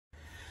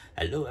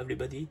Hello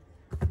everybody,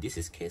 this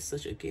is Case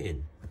Search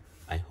again.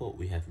 I hope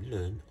we have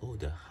learned all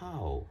the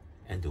how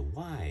and the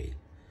why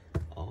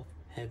of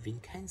having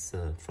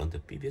cancer from the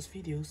previous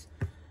videos.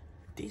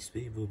 This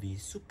way will be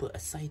super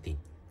exciting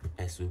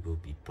as we will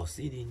be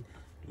proceeding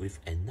with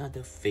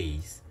another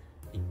phase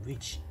in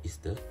which is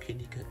the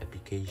clinical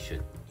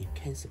application in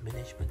cancer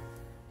management.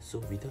 So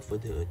without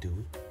further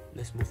ado,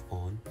 let's move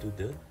on to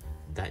the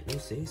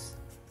diagnosis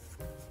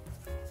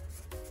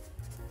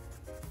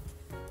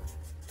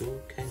to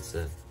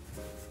cancer.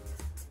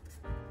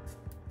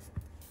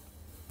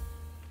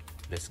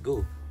 Let's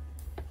go.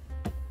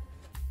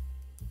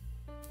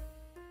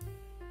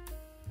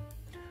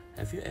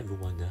 Have you ever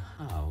wondered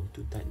how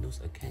to diagnose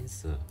a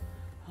cancer?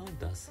 How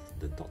does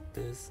the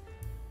doctors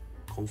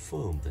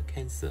confirm the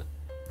cancer?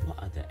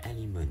 What are the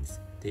elements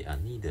that are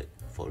needed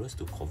for us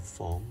to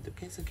confirm the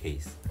cancer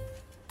case?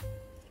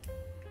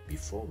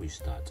 Before we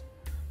start,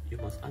 you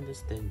must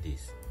understand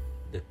this.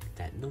 The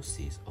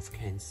diagnosis of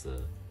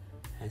cancer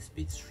has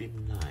been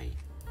streamlined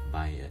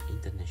by an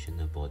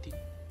international body.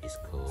 It's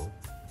called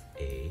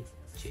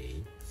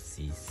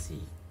AJCC.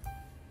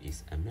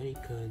 It's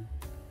American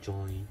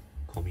Joint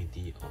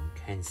Committee on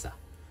Cancer.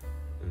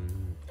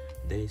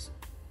 There's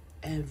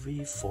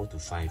every 4 to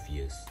 5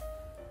 years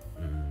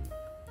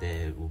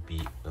there will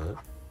be a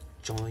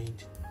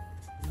joint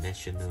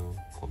national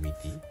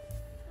committee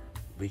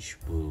which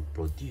will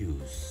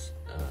produce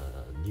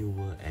a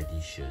newer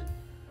edition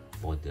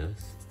for the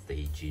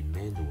staging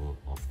manual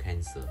of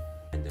cancer,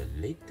 and the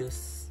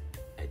latest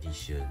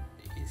edition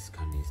is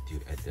currently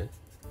still at the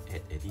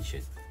 8th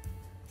edition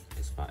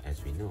as far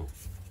as we know,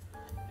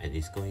 and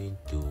it's going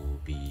to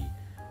be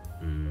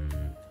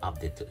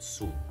updated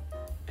soon.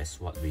 As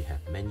what we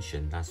have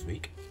mentioned last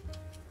week,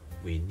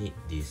 we need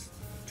this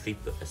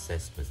triple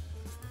assessment.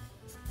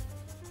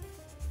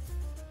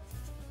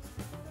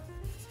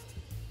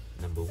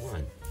 Number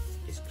 1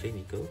 is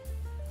clinical,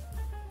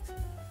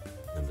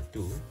 number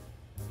 2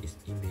 is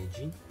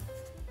imaging,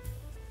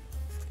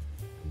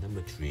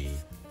 number 3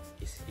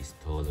 is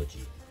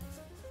histology.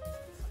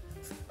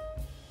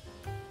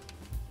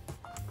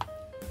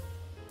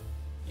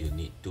 You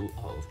need 2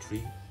 out of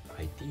 3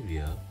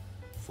 criteria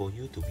for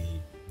you to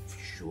be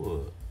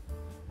sure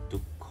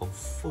to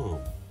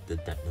confirm the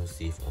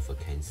diagnosis of a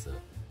cancer.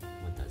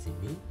 What does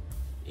it mean?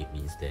 It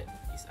means that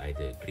it's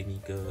either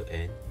clinical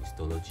and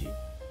histology,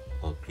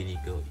 or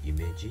clinical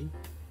imaging,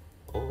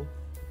 or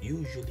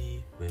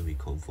usually when we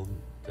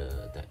confirm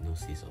the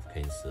diagnosis of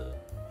cancer,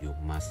 you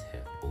must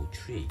have all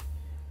 3.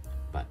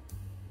 But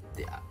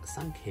there are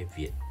some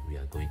caveats we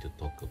are going to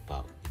talk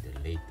about in the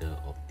later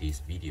of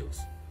these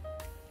videos.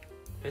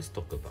 Let's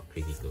talk about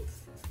clinical.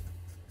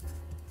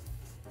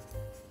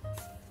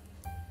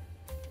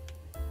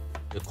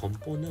 The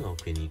component of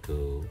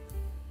clinical,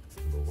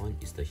 number 1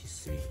 is the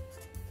history.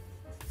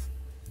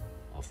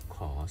 Of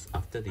course,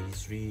 after the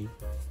history,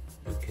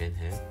 you can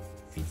have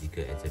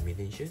physical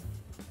examination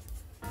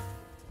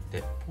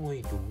that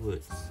point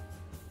towards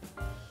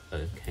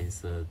a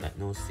cancer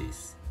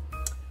diagnosis.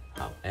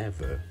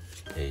 However,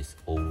 there is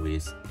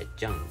always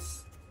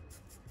adjuncts.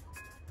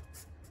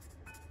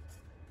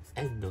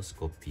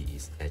 Endoscopy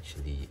is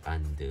actually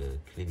under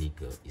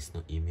clinical, it's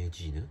not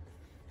imaging.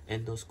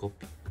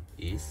 Endoscopy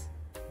is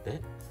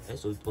that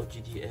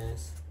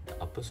OGDS,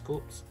 the upper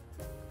scopes,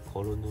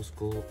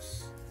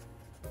 colonoscopes,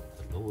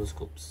 the lower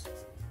scopes.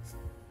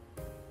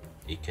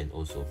 It can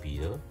also be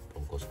the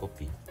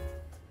bronchoscopy.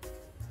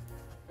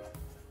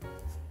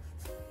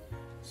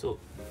 So,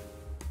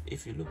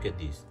 if you look at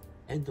this,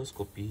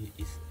 endoscopy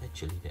is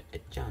actually the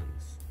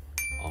adjunct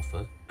of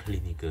a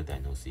clinical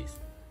diagnosis.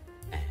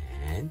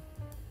 And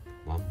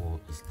one more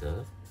is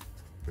the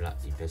blood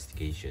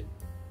investigation.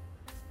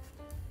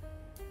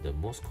 The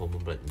most common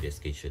blood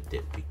investigation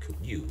that we could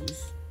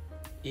use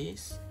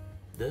is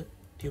the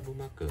tumor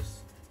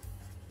markers.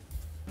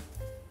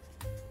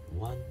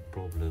 One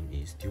problem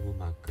is tumor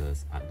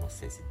markers are not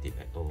sensitive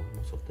at all,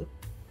 most of them,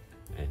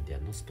 and they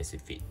are not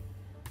specific.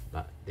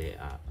 But there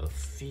are a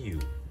few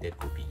that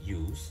could be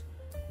used,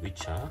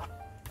 which are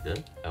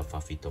the alpha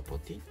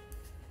fetoprotein,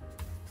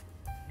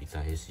 beta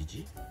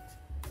HCG,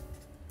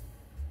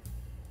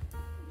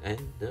 and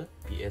the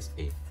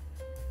PSA,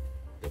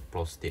 the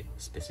prostate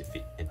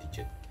specific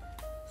antigen.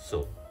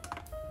 So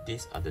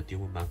these are the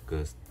tumor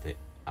markers that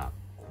are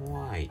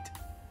quite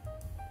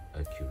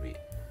accurate,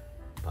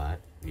 but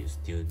we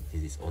still,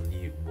 this is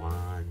only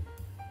one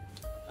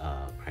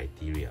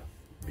criteria.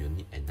 We'll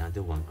need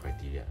another one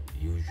criteria.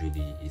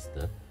 Usually is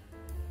the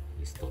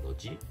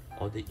histology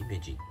or the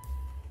imaging.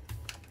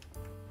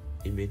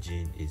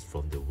 Imaging is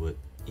from the word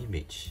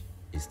image.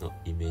 It's not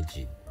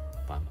imaging,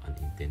 pun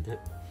unintended.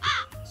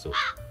 So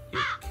you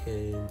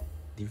can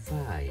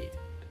divide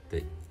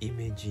the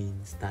imaging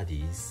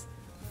studies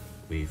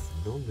with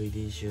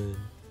non-radiation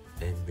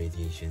and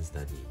radiation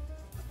study.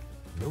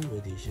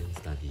 Non-radiation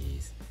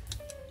studies,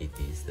 it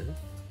is the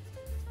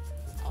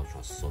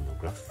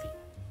ultrasonography.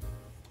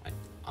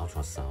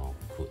 Ultrasound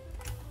could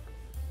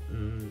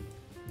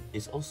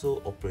it's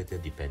also operator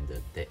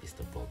dependent. That is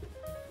the problem,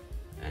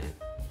 and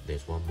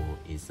there's one more,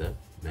 is a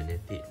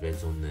magnetic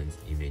resonance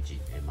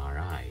imaging,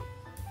 MRI.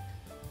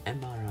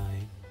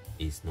 MRI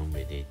is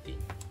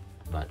non-radiating,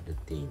 but the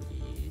thing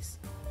is,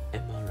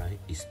 MRI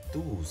is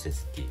too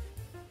sensitive.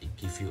 It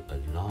gives you a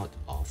lot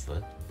of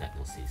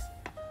diagnosis.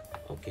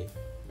 Okay,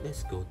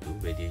 let's go to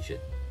radiation.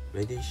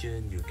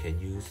 Radiation, you can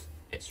use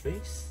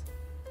X-rays,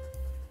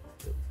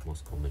 the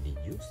most commonly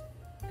used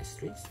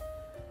X-rays.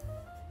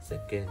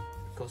 Second,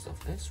 because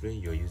of X-ray,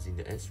 you're using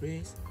the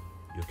X-rays,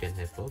 you can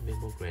have a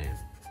mammogram.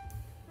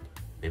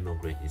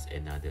 Mammogram is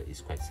another, is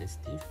quite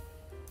sensitive.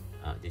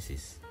 This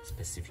is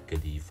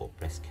specifically for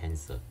breast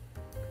cancer.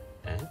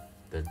 And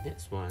the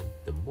next one,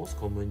 the most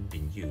common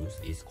being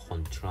used is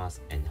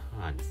contrast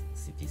enhanced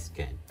CT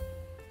scan.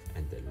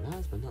 And the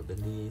last but not the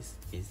least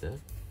is a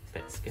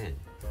PET scan,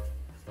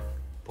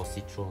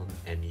 positron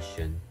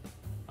emission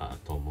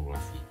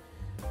tomography.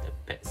 The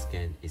PET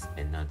scan is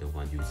another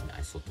one using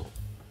isotope,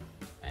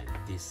 and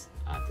these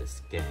are the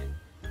scans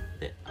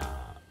that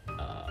are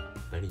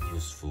very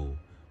useful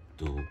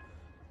to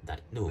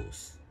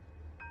diagnose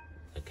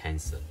a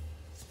cancer.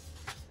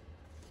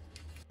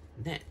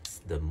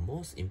 Next, the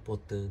most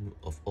important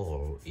of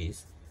all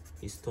is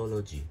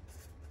histology.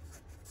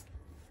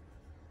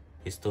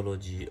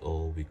 Histology,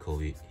 or we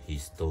call it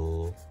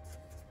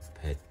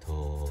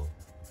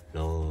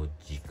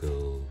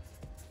histopathological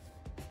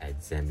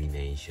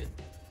examination.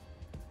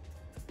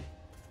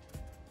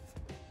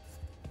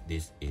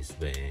 This is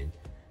when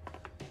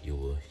you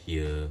will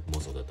hear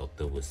most of the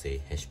doctor will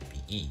say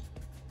HPE,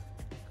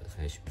 because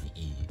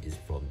HPE is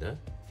from the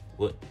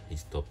word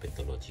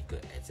histopathological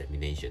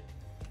examination.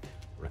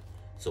 Right.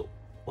 So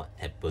what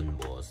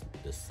happened was,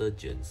 the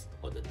surgeons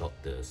or the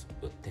doctors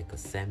will take a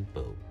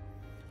sample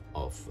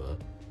of a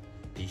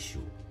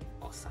tissue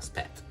or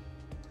suspect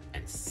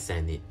and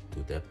send it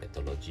to the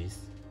pathologist.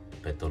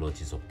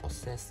 Pathologist will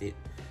process it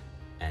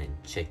and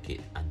check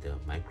it under a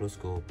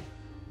microscope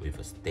with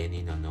a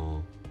staining and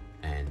all,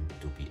 and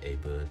to be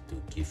able to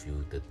give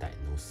you the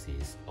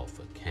diagnosis of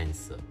a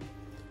cancer.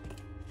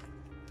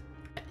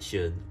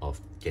 Action of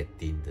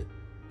getting the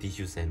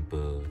tissue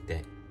sample,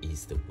 that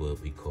is the word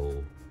we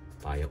call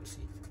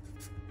biopsy.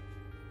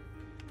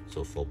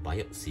 So for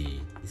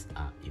biopsy, these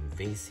are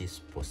invasive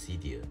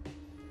procedure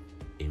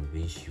in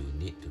which you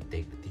need to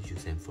take the tissue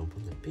sample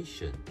from the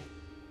patient.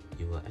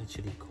 You are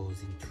actually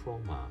causing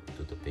trauma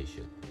to the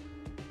patient.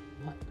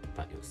 What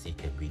biopsy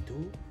can we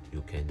do?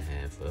 You can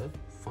have a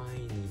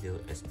fine needle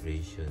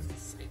aspiration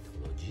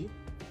cytology.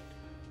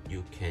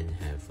 You can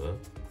have a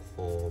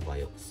core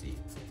biopsy.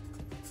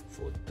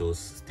 For those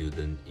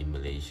students in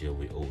Malaysia,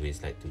 we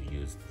always like to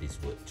use this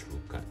word true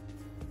cut.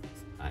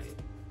 I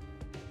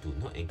do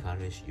not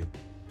encourage you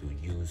to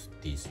use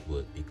this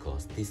word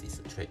because this is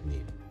a trade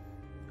name.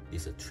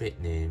 It's a trade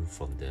name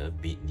from the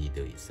big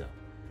needle itself.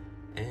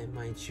 And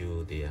mind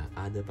you, there are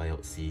other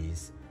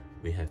biopsies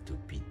we have to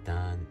be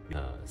done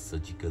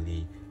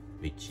surgically,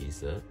 which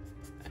is a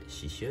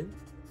excision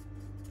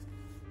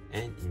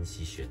and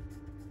incision.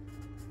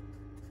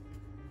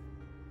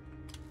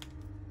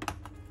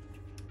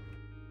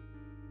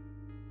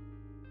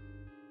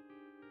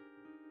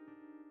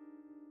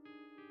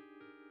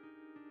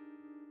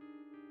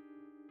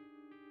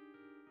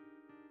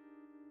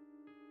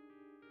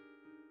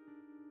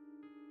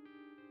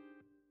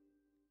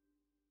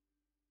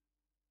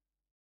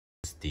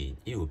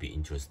 It will be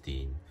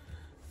interesting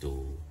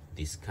to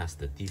discuss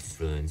the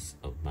difference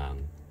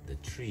among the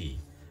three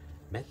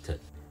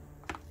methods.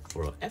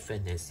 For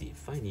FNSC,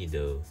 fine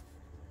needle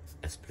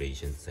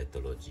aspiration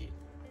cytology,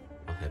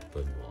 what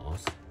happened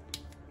was,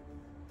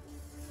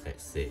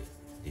 let's say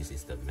this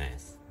is the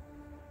mass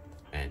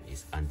and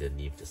it's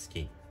underneath the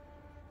skin.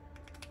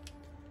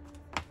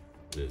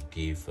 We'll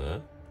give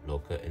a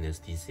local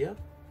anesthesia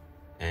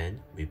and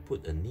we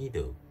put a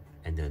needle,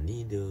 and the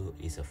needle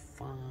is a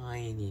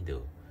fine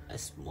needle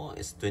as small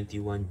as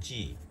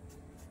 21G,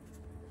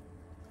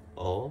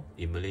 or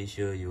in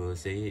Malaysia you will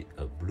say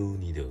a blue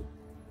needle.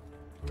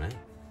 Alright,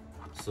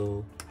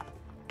 so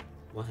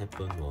what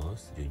happened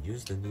was, you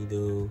use the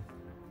needle,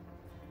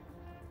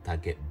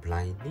 target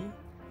blindly,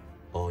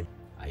 or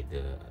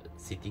either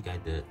CT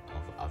guided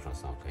or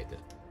ultrasound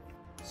guided.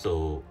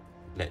 So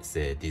let's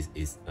say this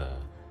is a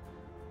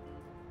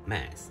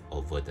mass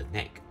over the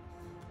neck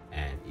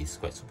and it's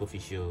quite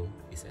superficial,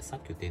 it's a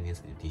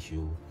subcutaneous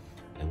tissue,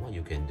 and what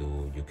you can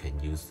do, you can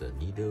use the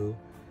needle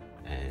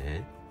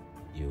and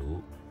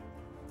you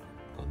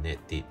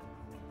connect it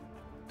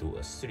to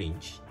a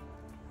syringe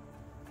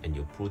and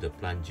you pull the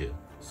plunger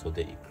so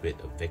that it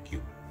creates a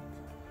vacuum,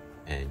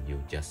 and you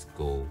just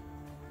go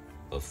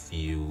a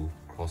few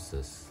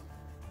crosses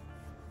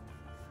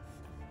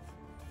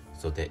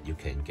so that you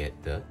can get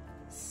the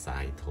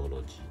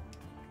cytology.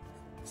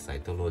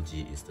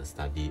 Cytology is the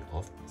study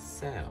of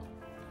cell.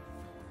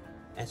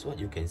 As what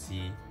you can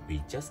see,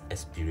 we just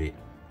aspirate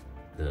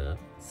the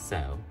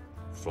cell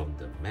from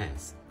the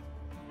mass.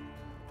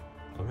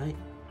 Alright,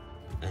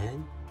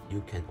 and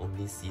you can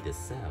only see the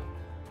cell.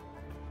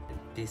 And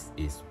this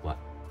is what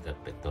the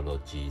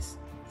pathologist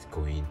is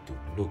going to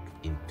look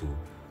into,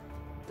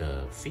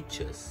 the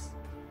features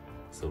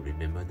So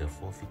remember the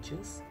 4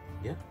 features,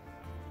 yeah,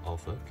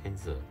 of a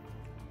cancer.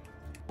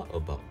 What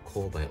about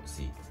core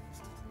biopsy?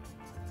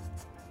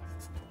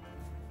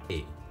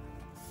 A.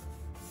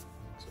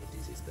 So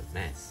this is the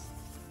mass.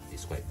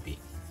 It's quite big.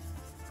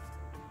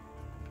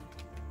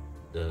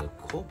 The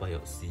core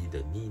biopsy,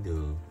 the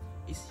needle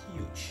is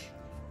huge,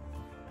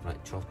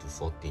 right? 12 to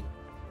 14.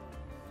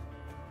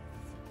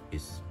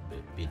 It's a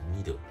big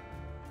needle,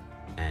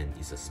 and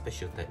it's a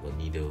special type of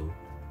needle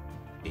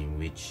in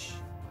which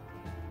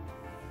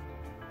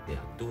there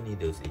are 2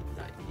 needles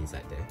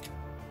inside there,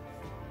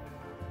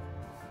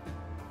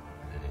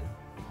 and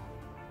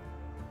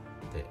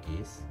there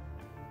is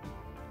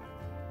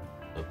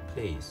a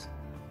place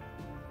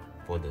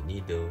for the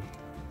needle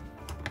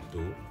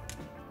to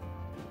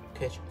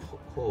catch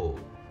hold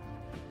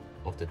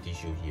of the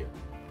tissue here.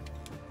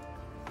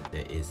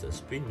 There is a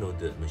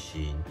spring-loaded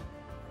machine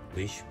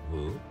which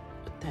will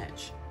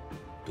attach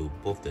to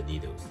both the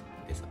needles.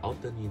 There's the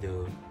outer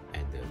needle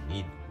and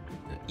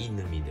the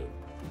inner needle.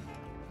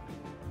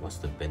 What's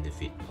the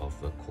benefit of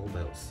a core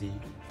biopsy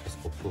as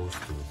opposed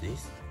to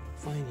this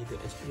fine needle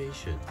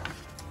aspiration?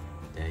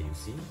 There you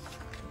see,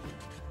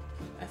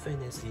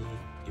 FNSC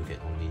you can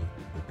only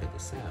look at the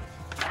cell,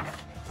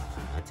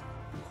 but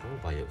core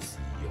biopsy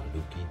you are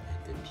looking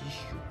at the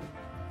tissue.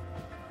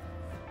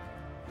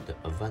 The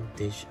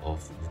advantage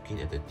of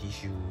looking at the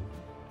tissue,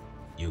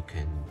 you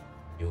can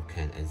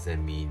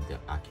examine the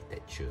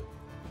architecture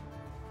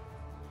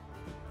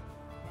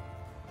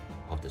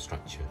of the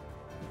structure.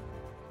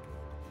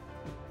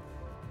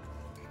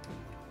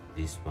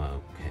 This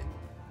one can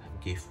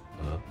give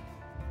a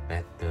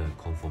better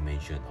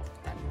confirmation of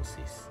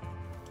diagnosis.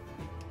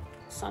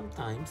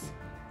 Sometimes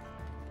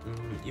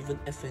even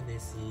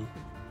FNSC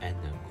and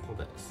core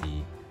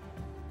biopsy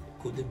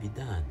couldn't be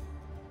done.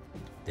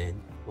 Then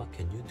what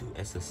can you do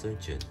as a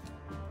surgeon?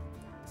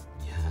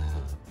 Yeah,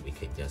 we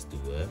can just do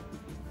a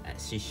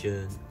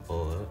excision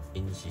or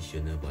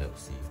incisional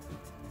biopsy.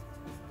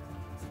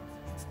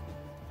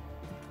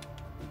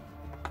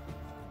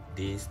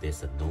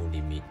 There's a no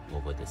limit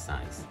over the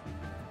size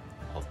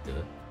of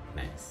the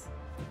mass.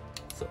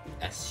 So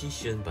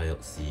excision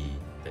biopsy,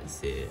 let's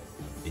say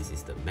this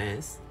is the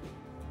mass,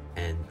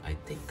 and I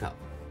take out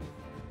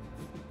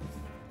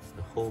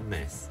the whole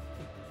mass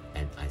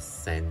and I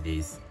send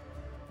this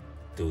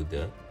to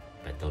the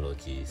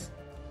pathologist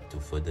to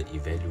further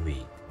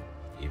evaluate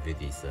if it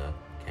is a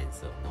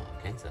cancer or not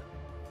a cancer.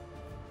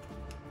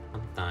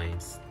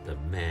 Sometimes the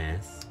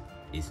mass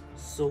is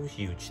so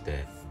huge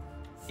that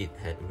it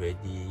had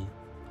already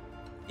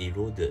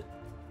eroded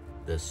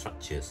the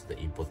structures, the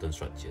important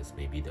structures,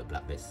 maybe the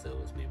blood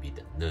vessels, maybe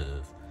the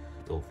nerve.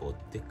 So for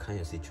this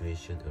kind of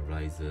situation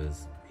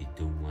arises, we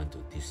don't want to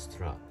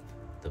disrupt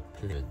the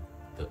plan,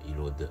 the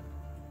eroded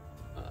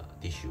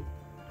tissue.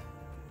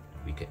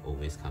 We can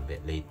always come back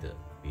later.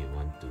 We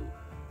want to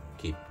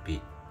keep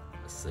it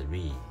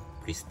serene,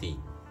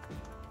 pristine.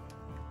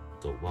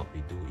 So what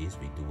we do is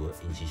we do an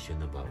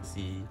incisional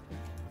biopsy.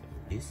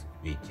 This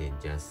we can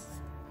just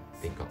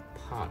take out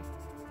part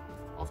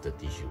of the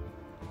tissue.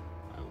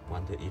 I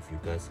wonder if you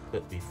guys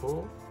heard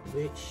before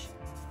which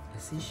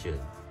excision.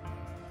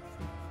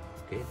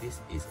 Okay,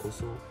 this is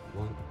also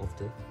one of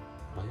the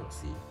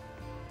biopsy.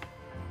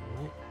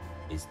 Right?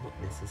 It's not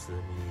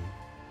necessarily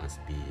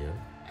must be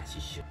a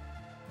excision.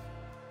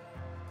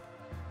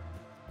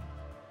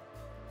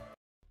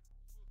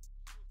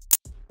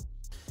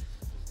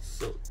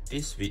 So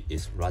this week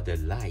is rather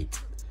light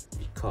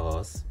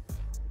because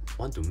I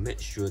want to make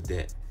sure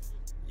that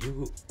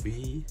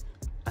we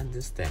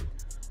understand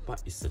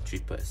what is the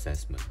triple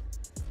assessment.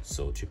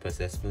 So triple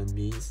assessment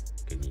means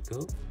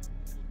clinical,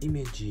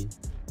 imaging,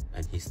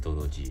 and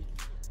histology.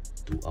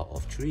 2 out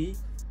of 3,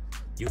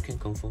 you can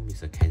confirm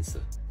it's a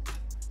cancer.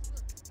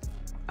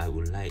 I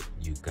would like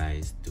you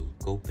guys to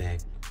go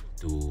back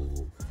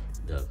to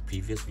the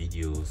previous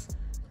videos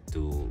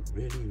to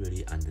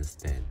really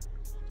understand,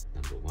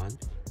 number 1,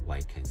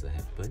 why cancer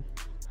happened,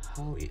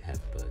 how it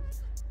happened.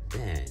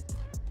 Then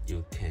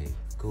you can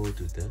go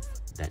to the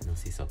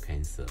diagnosis of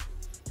cancer.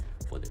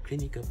 For the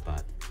clinical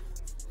part,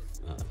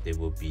 there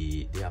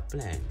are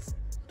plans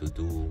to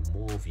do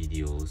more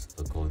videos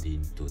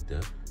according to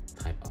the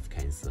type of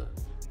cancer.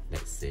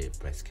 Let's say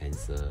breast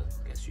cancer,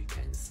 gastric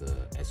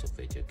cancer,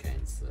 esophageal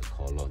cancer,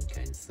 colon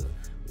cancer.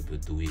 We will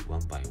do it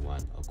one by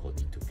one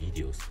according to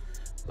videos.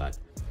 But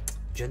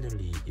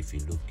generally, if you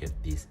look at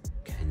this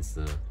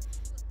cancer,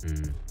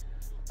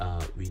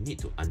 we need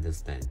to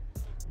understand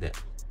that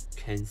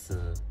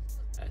cancer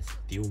as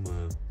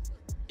tumor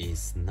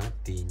is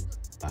nothing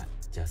but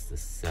just the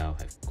cell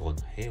have gone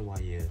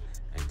haywire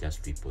and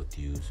just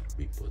reproduce,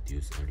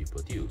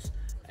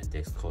 and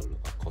that's cause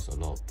a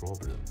lot of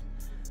problems.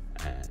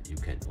 You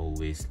can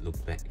always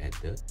look back at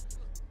the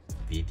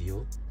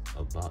video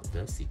about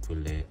the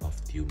sequelae of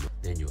tumor,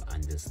 then you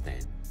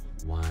understand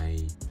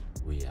why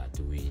we are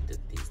doing the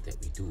things that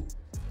we do.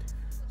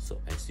 So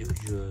as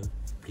usual,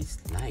 please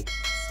like,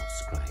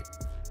 subscribe,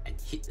 and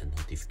hit the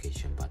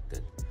notification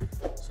button.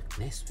 So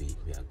next week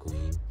we are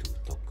going to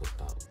talk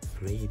about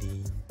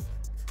grading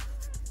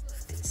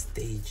and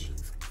staging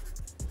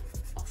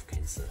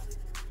cancer.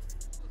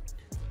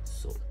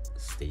 So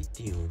stay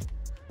tuned.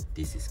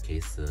 This is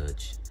Case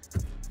Search.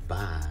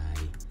 Bye.